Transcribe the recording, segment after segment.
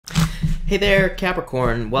Hey there,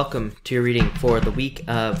 Capricorn. Welcome to your reading for the week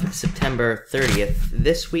of September 30th.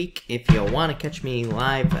 This week, if you want to catch me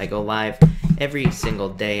live, I go live every single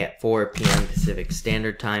day at 4 p.m. Pacific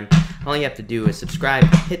Standard Time. All you have to do is subscribe,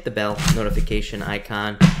 hit the bell notification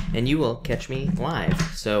icon, and you will catch me live.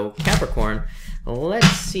 So, Capricorn, let's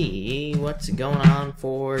see what's going on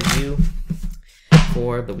for you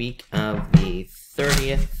for the week of the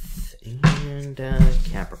 30th. And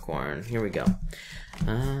Capricorn, here we go.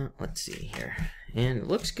 Let's see here, and it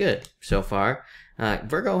looks good so far.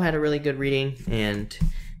 Virgo had a really good reading, and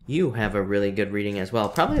you have a really good reading as well.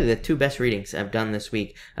 Probably the two best readings I've done this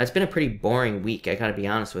week. It's been a pretty boring week, I gotta be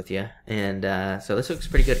honest with you, and so this looks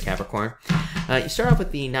pretty good, Capricorn. You start off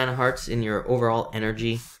with the Nine of Hearts in your overall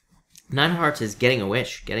energy. Nine of Hearts is getting a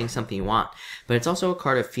wish, getting something you want, but it's also a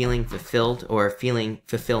card of feeling fulfilled or feeling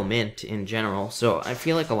fulfillment in general. So I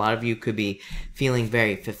feel like a lot of you could be feeling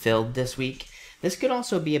very fulfilled this week. This could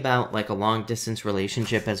also be about like a long distance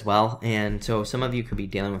relationship as well, and so some of you could be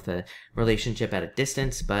dealing with a relationship at a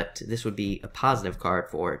distance, but this would be a positive card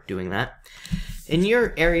for doing that. In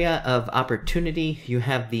your area of opportunity, you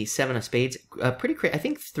have the Seven of Spades. I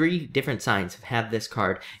think 3 different signs have this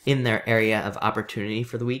card in their area of opportunity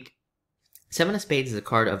for the week. Seven of Spades is a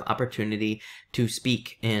card of opportunity to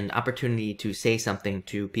speak and opportunity to say something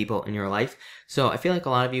to people in your life. So I feel like a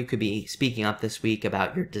lot of you could be speaking up this week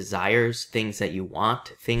about your desires, things that you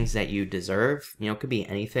want, things that you deserve. You know, it could be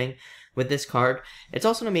anything with this card. It's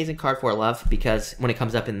also an amazing card for love because when it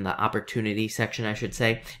comes up in the opportunity section, I should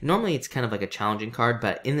say, normally it's kind of like a challenging card,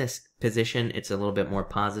 but in this position, it's a little bit more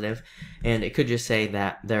positive. And it could just say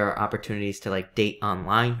that there are opportunities to like date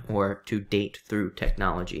online or to date through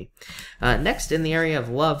technology. Next, in the area of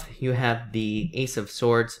love, you have the Ace of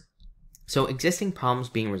Swords. So existing problems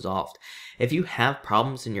being resolved. If you have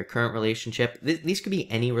problems in your current relationship, these could be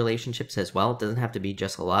any relationships as well. It doesn't have to be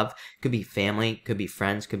just love. It could be family, could be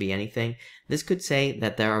friends, could be anything. This could say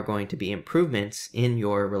that there are going to be improvements in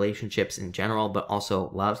your relationships in general, but also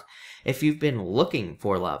love. If you've been looking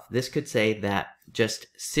for love, this could say that just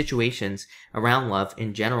situations around love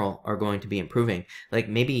in general are going to be improving. Like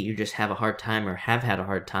maybe you just have a hard time or have had a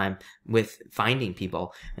hard time with finding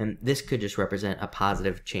people, and this could just represent a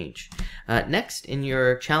positive change. Next, in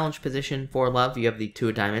your challenge position for love, you have the Two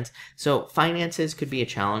of Diamonds. So finances could be a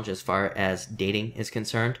challenge as far as dating is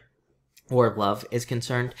concerned, or love is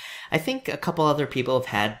concerned. I think a couple other people have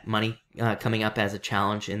had money coming up as a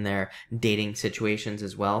challenge in their dating situations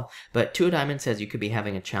as well. But Two of Diamonds says you could be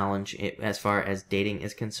having a challenge as far as dating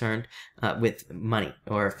is concerned with money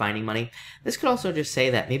or finding money. This could also just say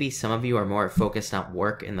that maybe some of you are more focused on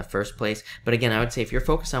work in the first place. But again, I would say if you're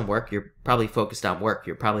focused on work, you're probably focused on work.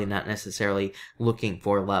 You're probably not necessarily looking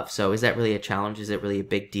for love. So is that really a challenge? Is it really a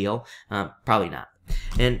big deal? Probably not.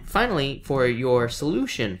 And finally, for your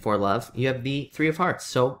solution for love, you have the Three of Hearts,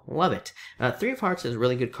 so love it. Three of Hearts is a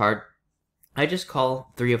really good card. I just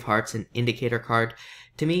call Three of Hearts an indicator card.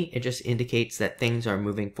 To me, it just indicates that things are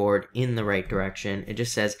moving forward in the right direction. It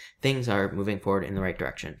just says things are moving forward in the right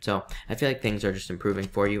direction. So I feel like things are just improving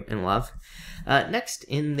for you in love. Next,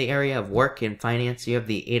 in the area of work and finance, you have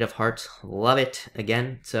the Eight of Hearts. Love it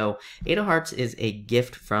again. So Eight of Hearts is a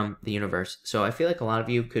gift from the universe. So I feel like a lot of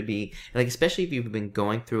you could be, like, especially if you've been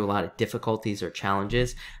going through a lot of difficulties or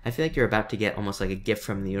challenges, I feel like you're about to get almost like a gift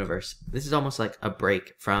from the universe. This is almost like a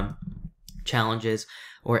break from challenges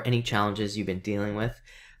or any challenges you've been dealing with.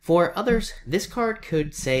 For others, this card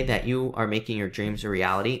could say that you are making your dreams a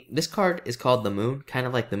reality. This card is called the Moon, kind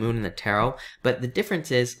of like the Moon in the Tarot, but the difference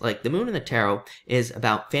is, like, the Moon in the Tarot is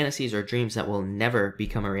about fantasies or dreams that will never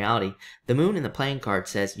become a reality. The Moon in the playing card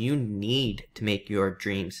says you need to make your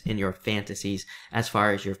dreams and your fantasies, as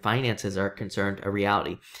far as your finances are concerned, a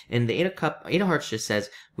reality. And the Eight of Hearts just says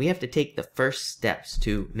we have to take the first steps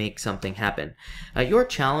to make something happen. Your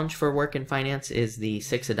challenge for work and finance is the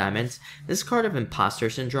Six of Diamonds. This card of imposter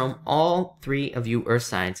syndrome, all 3 of you earth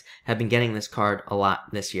signs have been getting this card a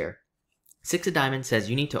lot this year. Six of Diamonds says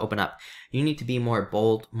you need to open up. You need to be more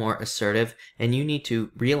bold, more assertive, and you need to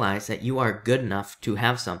realize that you are good enough to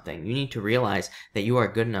have something. You need to realize that you are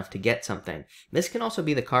good enough to get something. This can also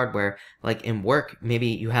be the card where, like in work, maybe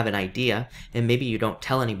you have an idea and maybe you don't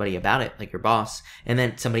tell anybody about it, like your boss, and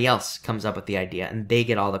then somebody else comes up with the idea and they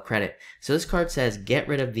get all the credit. So this card says get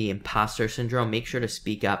rid of the imposter syndrome. Make sure to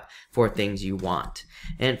speak up for things you want.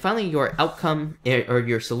 And finally, your outcome or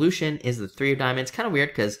your solution is the Three of Diamonds. Kind of weird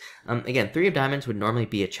because, again, Three of Diamonds would normally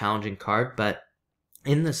be a challenging card, but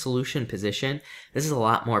in the solution position, this is a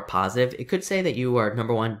lot more positive. It could say that you are,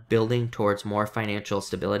 number one, building towards more financial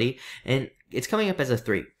stability. And it's coming up as a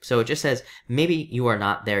 3. So it just says maybe you are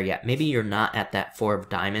not there yet. Maybe you're not at that 4 of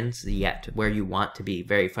diamonds yet where you want to be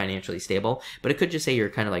very financially stable, but it could just say you're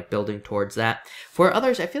kind of like building towards that. For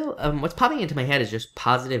others, I feel what's popping into my head is just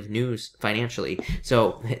positive news financially.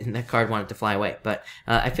 So that card wanted to fly away, but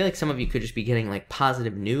I feel like some of you could just be getting like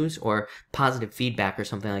positive news or positive feedback or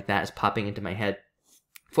something like that is popping into my head.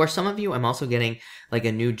 For some of you, I'm also getting like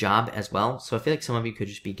a new job as well. So I feel like some of you could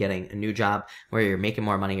just be getting a new job where you're making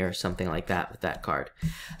more money or something like that with that card.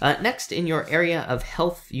 Next, in your area of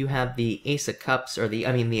health, you have the Ace of Cups, or the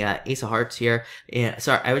Ace of Hearts here.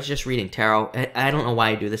 Sorry, I was just reading tarot. I don't know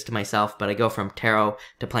why I do this to myself, but I go from tarot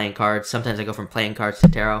to playing cards. Sometimes I go from playing cards to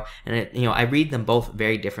tarot, and I read them both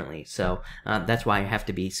very differently. So that's why I have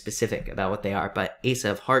to be specific about what they are. But Ace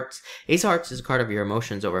of Hearts is a card of your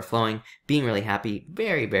emotions overflowing, being really happy.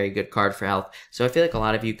 Very, very good card for health. So I feel like a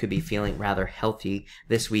lot of you could be feeling rather healthy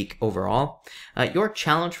this week overall. Your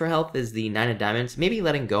challenge for health is the 9 of Diamonds, maybe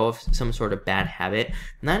letting go of some sort of bad habit.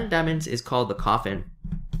 9 of Diamonds is called the Coffin.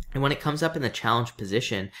 And when it comes up in the challenge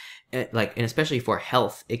position, and especially for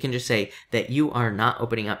health, it can just say that you are not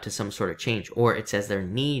opening up to some sort of change, or it says there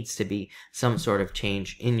needs to be some sort of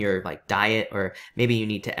change in your like diet, or maybe you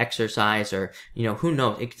need to exercise, or who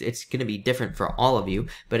knows, it's going to be different for all of you,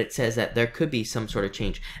 but it says that there could be some sort of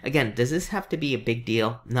change. Again, does this have to be a big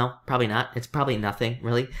deal? No, probably not. It's probably nothing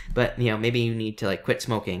really, but maybe you need to like quit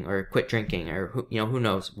smoking or quit drinking, or who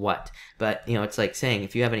knows what. But it's like saying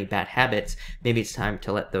if you have any bad habits, maybe it's time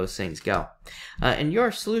to let those things go. And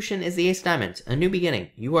your solution is the Ace of Diamonds, a new beginning.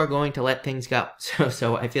 You are going to let things go.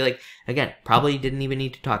 So I feel like, again, probably didn't even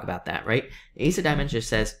need to talk about that, right? Ace of Diamonds just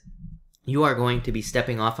says you are going to be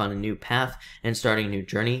stepping off on a new path and starting a new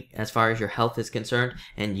journey as far as your health is concerned,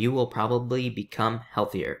 and you will probably become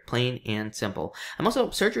healthier, plain and simple.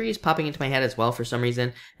 Surgery is popping into my head as well for some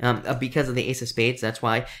reason, because of the Ace of Spades. That's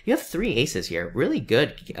why you have 3 aces here. Really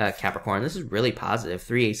good, Capricorn. This is really positive.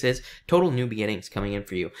 3 aces, total new beginnings coming in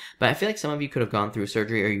for you. But I feel like some of you could have gone through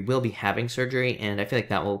surgery, or you will be having surgery, and I feel like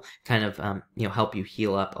that will kind of, help you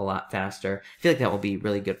heal up a lot faster. I feel like that will be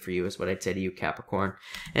really good for you, is what I'd say to you, Capricorn.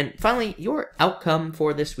 And finally, your outcome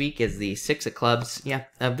for this week is the 6 of Clubs. Yeah,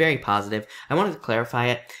 very positive. I wanted to clarify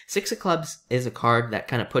it. 6 of Clubs is a card that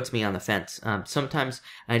kind of puts me on the fence. Sometimes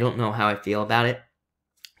I don't know how I feel about it,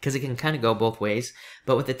 because it can kind of go both ways.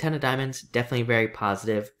 But with the 10 of Diamonds, definitely very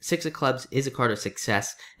positive. 6 of Clubs is a card of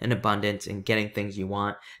success and abundance and getting things you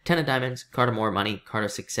want. 10 of Diamonds, card of more money, card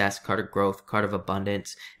of success, card of growth, card of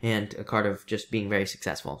abundance, and a card of just being very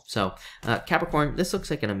successful. So Capricorn, this looks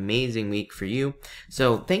like an amazing week for you.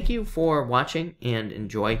 So thank you for watching, and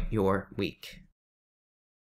enjoy your week.